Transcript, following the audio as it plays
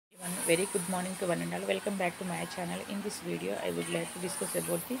Very good morning to one and all. Welcome back to my channel. In this video, I would like to discuss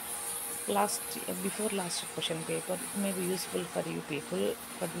about the before last question paper. It may be useful for you people,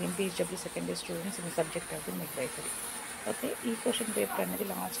 for the MPHW secondary students in the subject of the midwifery. Okay, ఈ question paper అనేది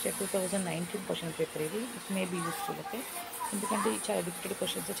last year 2019 question paper. ఇది it may be useful. Okay, ఎందుకంటే చాలా repeated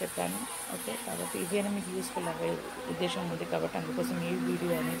questions చెప్పాను. Okay, కాబట్టి ఇవైనా మీకు useful అయ్యే ఉద్దేశం ఉంది. కాబట్టి అందుకోసం ఈ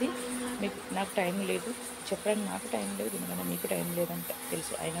వీడియో అనేది నాకు టైం లేదు చెప్పడానికి, నాకు టైం లేదు, దీనికన్నా మీకు టైం లేదంటే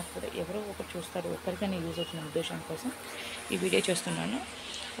తెలుసు. అయినా కూడా ఎవరో ఒకరు చూస్తారు, ఒక్కరికైనా యూజ్ అవుతున్న ఉద్దేశం కోసం ఈ వీడియో చేస్తున్నాను.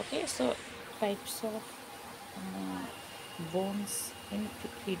 Okay, so types of bones in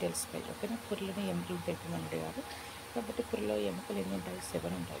foetal స్పేజ్. ఓకేనా, పుర్లని ఎముకలు తెలిపినట్టు కాదు. కాబట్టి పుర్రలో ఎముకలు ఎన్ని ఉంటాయి?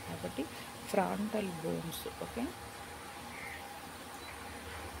 7 ఉంటాయి. కాబట్టి frontal bones. Okay,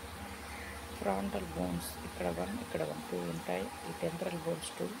 frontal bones ఇక్కడ 1, ఇక్కడ 1, 2 ఉంటాయి. ఈ temporal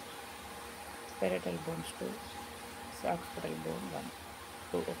bones 2, పెరటల్ bones 2, సాక్స్పిటల్ bone 1,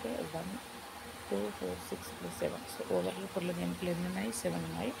 2. Okay, 1, 2, 4, 6 + 7. So ఓవర్లో పుర్ల ఎముకలు ఎన్ని ఉన్నాయి? 7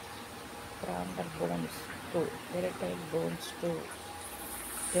 ఉన్నాయి. Frontal bones 2, పెరటల్ bones 2,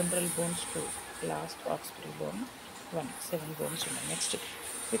 temporal bones 2, last occipital bone 1. 7 bones ఉన్నాయి. నెక్స్ట్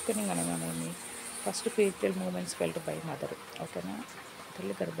క్విక్కనింగ్ అనగానేమి? First foetal moments felt by mother. ఓకేనా,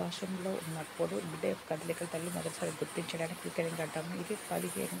 తల్లి గర్భాశయంలో ఉన్నప్పుడు బిడ్డ యొక్క కదలికలు తల్లి మొదటిసారి గుర్తించడానికి క్విక్కనింగ్ అంటాము. ఇది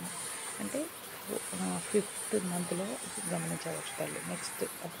 15 అంటే 5th మంత్లో గమనించవచ్చు తల్లి. నెక్స్ట్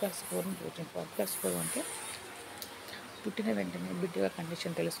అబ్గర్ స్కోర్ని సూచించు. అబ్గర్ స్కోర్ అంటే పుట్టిన వెంటనే బిడ్డ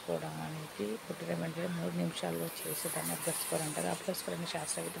కండిషన్ తెలుసుకోవడానికి పుట్టిన వెంటనే 3 నిమిషాల్లో చేసేదాన్ని అబ్గర్ స్కోర్ అంటారు. అబ్గర్ స్కోర్ అనే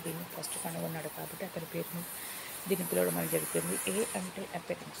శాస్త్రవేత్త దీన్ని ఫస్ట్ కనుగొన్నాడు కాబట్టి అతని పేరుని దీన్ని పిలవడం అనేది జరుగుతుంది. ఏ అంటే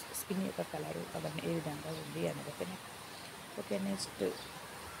అపెరెన్స్, స్కిన్ యొక్క కలరు అవన్నీ ఏ విధంగా ఉంది అనేది. ఓకేనా. ఓకే, నెక్స్ట్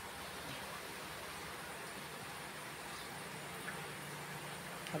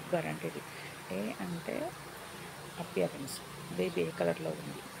అబ్గర్ అంటే ఇది. ఏ అంటే అపియరెన్స్, బేబీ ఏ కలర్లో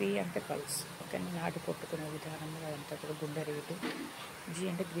ఉంది. పి అంటే పల్స్. ఓకే, నాటి కొట్టుకునే విధానం అదంతా కూడా గుండె రేటు. జీ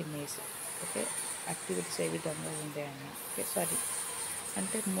అంటే గ్రీనేజ్. ఓకే, యాక్టివిటీస్ ఏ విధంగా ఉంది అన్న. ఓకే, సారీ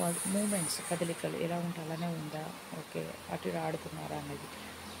అంటే మూమెంట్స్, కదలికలు ఎలా ఉంటే అలానే ఉందా, ఓకే అటు ఆడుతున్నారా అనేది.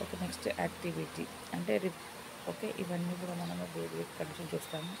 ఓకే, నెక్స్ట్ యాక్టివిటీ అంటే ఓకే, ఇవన్నీ కూడా మనము బేబీ కండిషన్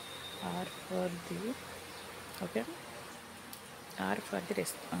చూస్తాము. Are for the okay, are for the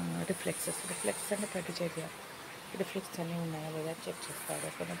reflexes. Reflex అంటే ప్రతిచర్య. రిఫ్లెక్స్ అన్నీ ఉన్నాయా లేదా చెక్ చేస్తారు.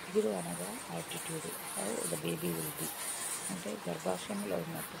 ఓకేనా. పీరు అనగా attitude, how the baby will be అంటే గర్భాశయంలో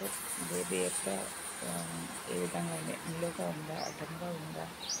ఉన్నప్పుడు బేబీ యొక్క ఏ విధంగా ఉంది, నిలువుగా ఉందా, అడ్డంగా ఉందా,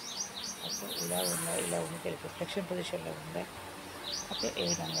 ఓకే ఇలా ఉందా, ఇలా ఉంది తెలుసు. ఫ్లెక్షన్ పొజిషన్లో ఉందా, ఓకే ఏ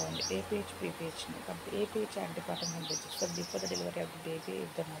విధంగా ఉంది. ఏపీహెచ్ పీపీహెచ్ని కాబట్టి APH యాంటీపార్టమ్ temperature. So before the delivery of the baby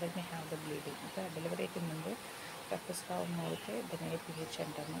if the mother may have the bleeding. ఇంకా డెలివరీకి ముందు రక్తస్రావం అవుతే దాన్ని ఏపీహెచ్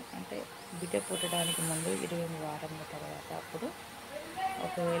అంటాము. అంటే బిడ్డ పుట్టడానికి ముందు 20 వారాల తర్వాత అప్పుడు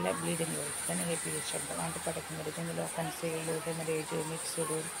ఒకవేళ బ్లీడింగ్ అవుతుందని ఏపీహెచ్ అంటాం. యాంటీపార్టమ్ ఇందులో కన్సీల్డ్, హెమరేజ్,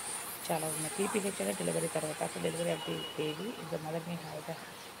 మిక్స్డ్ చాలా ఉన్నాయి. పీపీహెచ్ అంటే డెలివరీ తర్వాత. అప్పుడు delivery of the baby if the mother may have the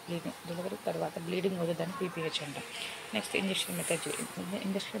bleeding. Delivery తర్వాత బ్లీడింగ్ అవుతుందని పీపీహెచ్ అంటాం. Next injection method.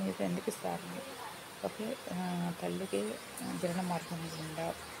 Injection method ఎందుకు ఇస్తారు? ఓకే, తల్లికి జనన మార్గం గుండా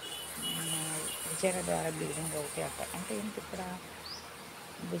విజయన ద్వారా బ్లీడింగ్ అవుతాయి అంట. అంటే ఏంటి ఇక్కడ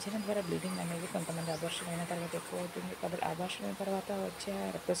విజయన ద్వారా బ్లీడింగ్ అనేది కొంతమంది అబార్షన్ అయిన తర్వాత ఎక్కువ అవుతుంది. కాబట్టి అబార్షన్ అయిన తర్వాత వచ్చే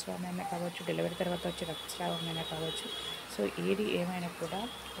రక్తస్రావం అయినా కావచ్చు, డెలివరీ తర్వాత వచ్చే రక్తస్రావం అయినా కావచ్చు. సో ఏది ఏమైనా కూడా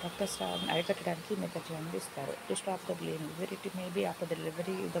రక్తస్రావం అరికట్టడానికి మెథడ్స్ అనేది ఇస్తారు. To stop the bleeding very it may be after the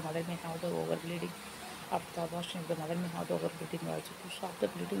delivery the mother may have the over bleeding. After the abortion the mother may have the over bleeding also. To stop the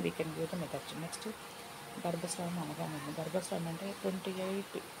bleeding we can give the methods. Next గర్భస్రావం అనగానే గర్భస్రావం అంటే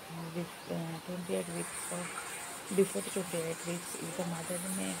 28 weeks before the 28 weeks if the mother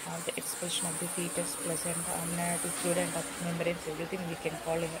may have the expulsion of the fetus, placenta, amniotic fluid and membranes, everything we can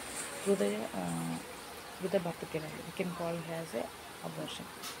call it through the birth canal we can call it as a abortion.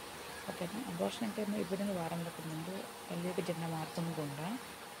 ఓకేనా. Abortion అంటే ఇప్పుడు వారంలోకి ముందు తల్లి యొక్క జనన మార్గం గుండా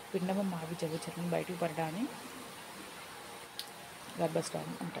పిండము మావి జరుగుచరణం బయటకు పడడాన్ని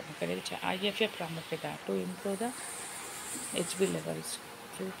గర్భస్రావం అంటారు. ఇక్కడ ఐఎఫ్ఎఫ్ ప్రాముఖ్యత to improve the HB levels,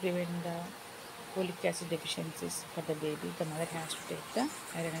 to prevent the folic acid deficiencies for the baby. The mother has to take the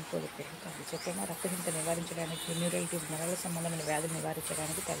iron and folic acid tablets. ఓకేనా. రక్తహీనత నివారించడానికి, న్యూరల్ ట్యూబ్ నరాల సంబంధమైన వ్యాధులు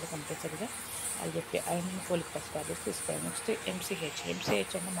నివారించడానికి తల్లి కంపల్సరీగా అది చెప్పి iron and folic acid tablets తీసుకోవాలి. Next MCh.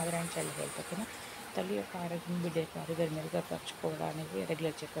 ఎంసీహెచ్ అంటే మదర్ అండ్ చైల్డ్ హెల్త్. ఓకేనా. తల్లి యొక్క ఆరోగ్యం, బిడ్డ యొక్క ఆరోగ్యాన్ని మెరుగుపరచుకోవడానికి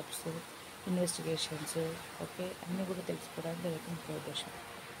రెగ్యులర్ చెకప్స్, ఇన్వెస్టిగేషన్స్, ఓకే అన్నీ కూడా తెలుసుకోవడానికి జరుగుతుంది ఉద్దేశం.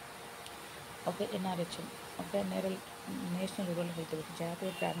 Okay, NRHM. Okay, national rural health machine,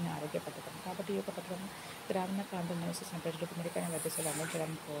 జాతీయ గ్రామీణ ఆరోగ్య పథకం. కాబట్టి ఈ యొక్క పథకం గ్రామీణ ప్రాంతం నివసిస్తున్న ప్రజలకు మెరుగైన వైద్య సేవలు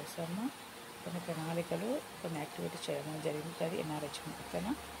అందించడం కోసము కొన్ని ప్రణాళికలు, కొన్ని యాక్టివిటీస్ చేయడం జరిగింది. అది ఎన్ఆర్హెచ్ఎం.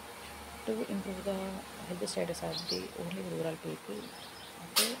 ఓకేనా. to improve the health status of the only rural people.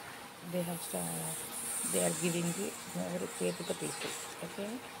 Okay, they have they are giving the more care to the people. Okay,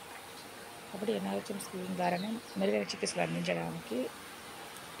 కాబట్టి ఎన్ఆర్హెచ్ఎం స్కీమ్ ద్వారానే మెరుగైన చికిత్సలు అందించడానికి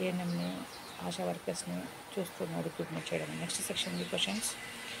ఏఎన్ఎంని ఆశా వర్కర్స్ని చూస్తున్న రిక్రూట్మెంట్ చేయడం. Next section the questions.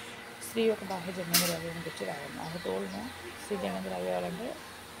 స్త్రీ యొక్క బాహ్య జన్యువుల అవయవం గురించి రావాలి. ఆ టోల్ను స్త్రీ జన్యువుల అవయవాలంటే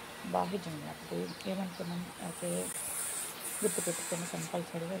బాహ్య జన్యువు. అప్పుడు ఏమనుకున్నాం? ఓకే, గుర్తుపెట్టుకొని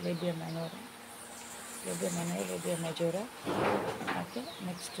కంపల్సరీగా labium మైనోరా, labium majora. Okay,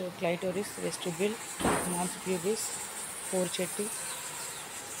 next clitoris, vestibule, మాన్స్ pubis, ఫోర్చెట్టి,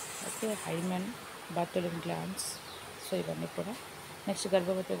 okay, Hyman, బార్టోలిన్ glands. So ఇవన్నీ కూడా. నెక్స్ట్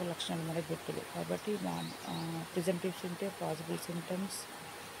గర్భవతి యొక్క లక్షణాలు మనకు గుర్తులు కాబట్టి ప్రిజెంటివ్స్ ఉంటే పాసిబుల్ సింటమ్స్.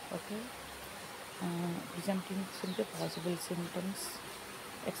 ఓకే, ప్రిజెంటివ్స్ ఉంటే పాసిబుల్ సింటమ్స్,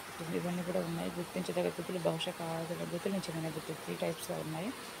 ఎక్స్పెక్టెడ్ ఇవన్నీ కూడా ఉన్నాయి. గుర్తించదగ్గ గుర్తులు, భవిష్య కాదగ గుర్తులు, నిజమైన గుర్తులు 3 టైప్స్గా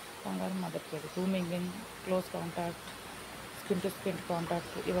ఉన్నాయి. కంగారు mother care, roaming, close contact, skin to skin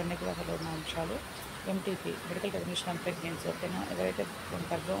contact, ఇవన్నీ కూడా అసలు ఉన్న అంశాలు. MTP, medical technician and pregnancy. ఓకేనా, ఎవరైతే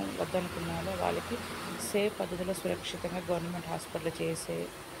గర్భం వద్దనుకున్నారో వాళ్ళకి సేఫ్ పద్ధతిలో సురక్షితంగా గవర్నమెంట్ హాస్పిటల్ చేసే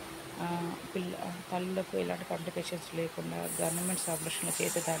తల్లులకు ఎలాంటి కాంప్లికేషన్స్ లేకుండా గవర్నమెంట్ సంరక్షణ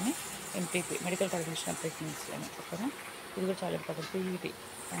చేసేదాన్ని MTP, medical technician and pregnancy అని. ఓకేనా, ఇది కూడా చాలా important. PET,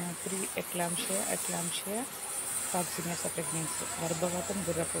 pre eclampsia టాక్సిమియస్ of pregnancy, గర్భవాతం,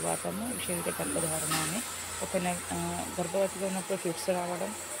 గుర్రపు వాతము, విషయ గర్భధారణ అని. ఓకేనా, గర్భవతిగా ఉన్నప్పుడు ఫిట్స్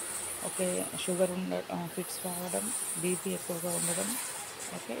రావడం, ఓకే, షుగర్ ఫిట్స్ రావడం, బీపీ ఎక్కువగా ఉండడం.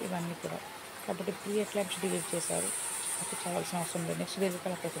 ఓకే, ఇవన్నీ కూడా. కాబట్టి ప్రీ ఎక్లాంషియా డిలీట్ చేశారు, ఓకే, చావాల్సిన అవసరం లేదు. నెక్స్ట్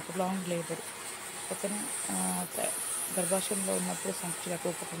దీర్ఘకాల ప్రసవం, లాంగ్ లేబర్. ఓకేనా, గర్భాశయంలో ఉన్నప్పుడు సంకుచిత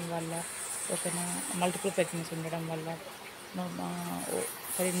రూపకం వల్ల, ఓకేనా, మల్టిపుల్ ప్రెగ్నెన్సీ ఉండడం వల్ల,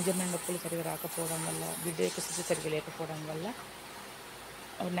 నిజమైన నొప్పులు సరిగా రాకపోవడం వల్ల, బిడ్డ యొక్క స్థితి సరిగా లేకపోవడం వల్ల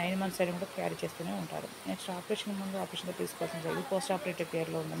 9 months అయినా కూడా క్యారీ చేస్తూనే ఉంటారు. నెక్స్ట్ ఆపరేషన్ ముందు ఆపరేషన్తో తీసుకోవాల్సిన ఇది పోస్ట్ ఆపరేటివ్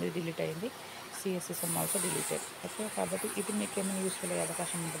కేర్లో ఉందండి, డిలీట్ అయింది. సిఎస్ఎస్ఎం ఆల్సో డిలీటెడ్. ఓకే, కాబట్టి ఇది మీకు ఏమైనా యూస్ఫుల్ అయ్యే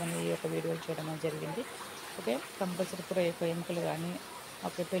అవకాశం ఉంటుందని ఈ యొక్క వీడియోలు చేయడం జరిగింది. ఓకే, కంపల్సరీ కూడా యొక్క ఎముకలు కానీ,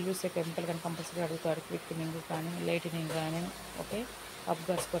 ఓకే, పెల్విస్ యొక్క ఎముకలు కానీ కంపల్సరీ అడుగుతారు. క్విక్నింగ్ కానీ, లైటనింగ్ కానీ, ఓకే,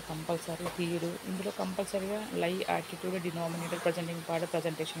 అబ్గార్ స్కోర్ కంపల్సరీ, తీయుడు. ఇందులో కంపల్సరీగా లై, attitude, denominator, presenting part,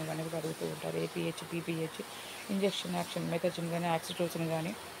 presentation ఇవన్నీ కూడా అడుగుతూ ఉంటారు. APH, PPH, injection action methods కానీ, యాక్సిటోసిన్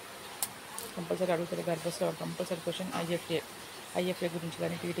కానీ కంపల్సరీ అడుగుతారు. గర్భస్రావం కంపల్సరీ క్వశ్చన్. ఐఎఫ్ఏ గురించి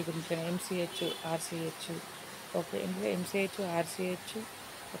కానీ, టీటీ గురించి కానీ, ఎంసీహెచ్, ఆర్సీహెచ్. ఓకే, ఇందులో MCh, RCH,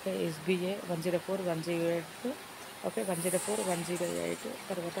 okay, SBA 104, 108, okay, 104, 108.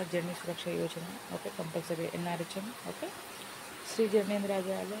 తర్వాత journey Suraksha Yojana, okay, compulsory. NRHM, okay. స్త్రీ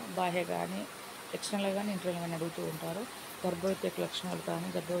జననేంద్రియాలు బాహ్య కానీ, ఎక్స్టర్నల్ కానీ, ఇంటర్నల్ కానీ అడుగుతూ ఉంటారు. గర్భవతి యొక్క లక్షణాలు కానీ,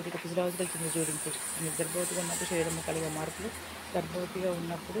 గర్భవతికి ఫిజియలాజికల్ చేంజ్ జోడింపు, గర్భవతిగా ఉన్నప్పుడు శరీరంలో కలిగే మార్పులు, గర్భవతిగా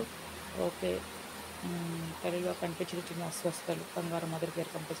ఉన్నప్పుడు, ఓకే, తల్లిలో కనిపించే చిన్న చిన్న అస్వస్థతలు, కంగారు mother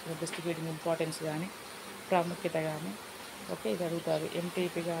care compulsory, breast feeding importance కానీ, ప్రాముఖ్యత కానీ, ఓకే, ఇది అడుగుతారు.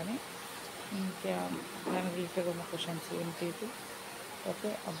 ఎంటీపీ కానీ, ఇంకా దానికి రిలేటెడ్గా ఉన్న క్వశ్చన్స్. ఎంటీపీ, ఓకే,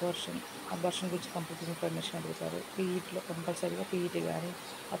 అబార్షన్ గురించి కంప్లీట్ ఇన్ఫర్మేషన్ అడుగుతారు. పీఈటీలో కంపల్సరీగా పీఈటీ కానీ,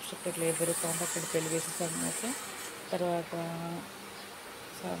 obstructed labour, contracted pelvis, okay, తర్వాత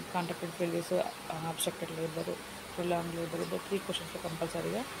contracted pelvis, obstructed labour, prolong labour, 3 questions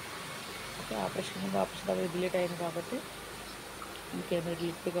కంపల్సరీగా. ఓకే, ఆపరేషన్ ముందు ఆపరేషన్ తర్వాత డిలీట్ అయింది కాబట్టి ఇంకేమైనా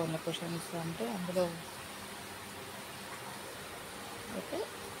రిలేటెడ్గా ఉన్న క్వశ్చన్స్ అంటే అందులో, ఓకే.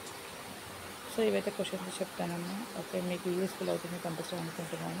 సో ఇవైతే క్వశ్చన్స్ చెప్తానమ్మా. ఓకే, మీకు యూస్ఫుల్ అవుతుంది కంపల్సరీ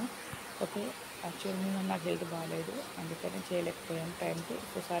అనుకుంటున్నాను. ఓకే, యాక్చువల్లీ నాకు హెల్త్ బాగాలేదు, అందుకని చేయలేకపోయాను టైంకి.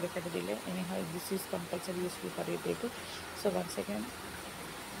 So sorry for the delay. Anyhow this is compulsory useful for you people. So once again,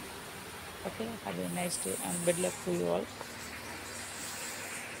 okay, have a nice day and good luck to you all.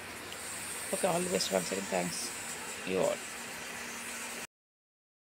 Okay, all the best once again. Thanks you all.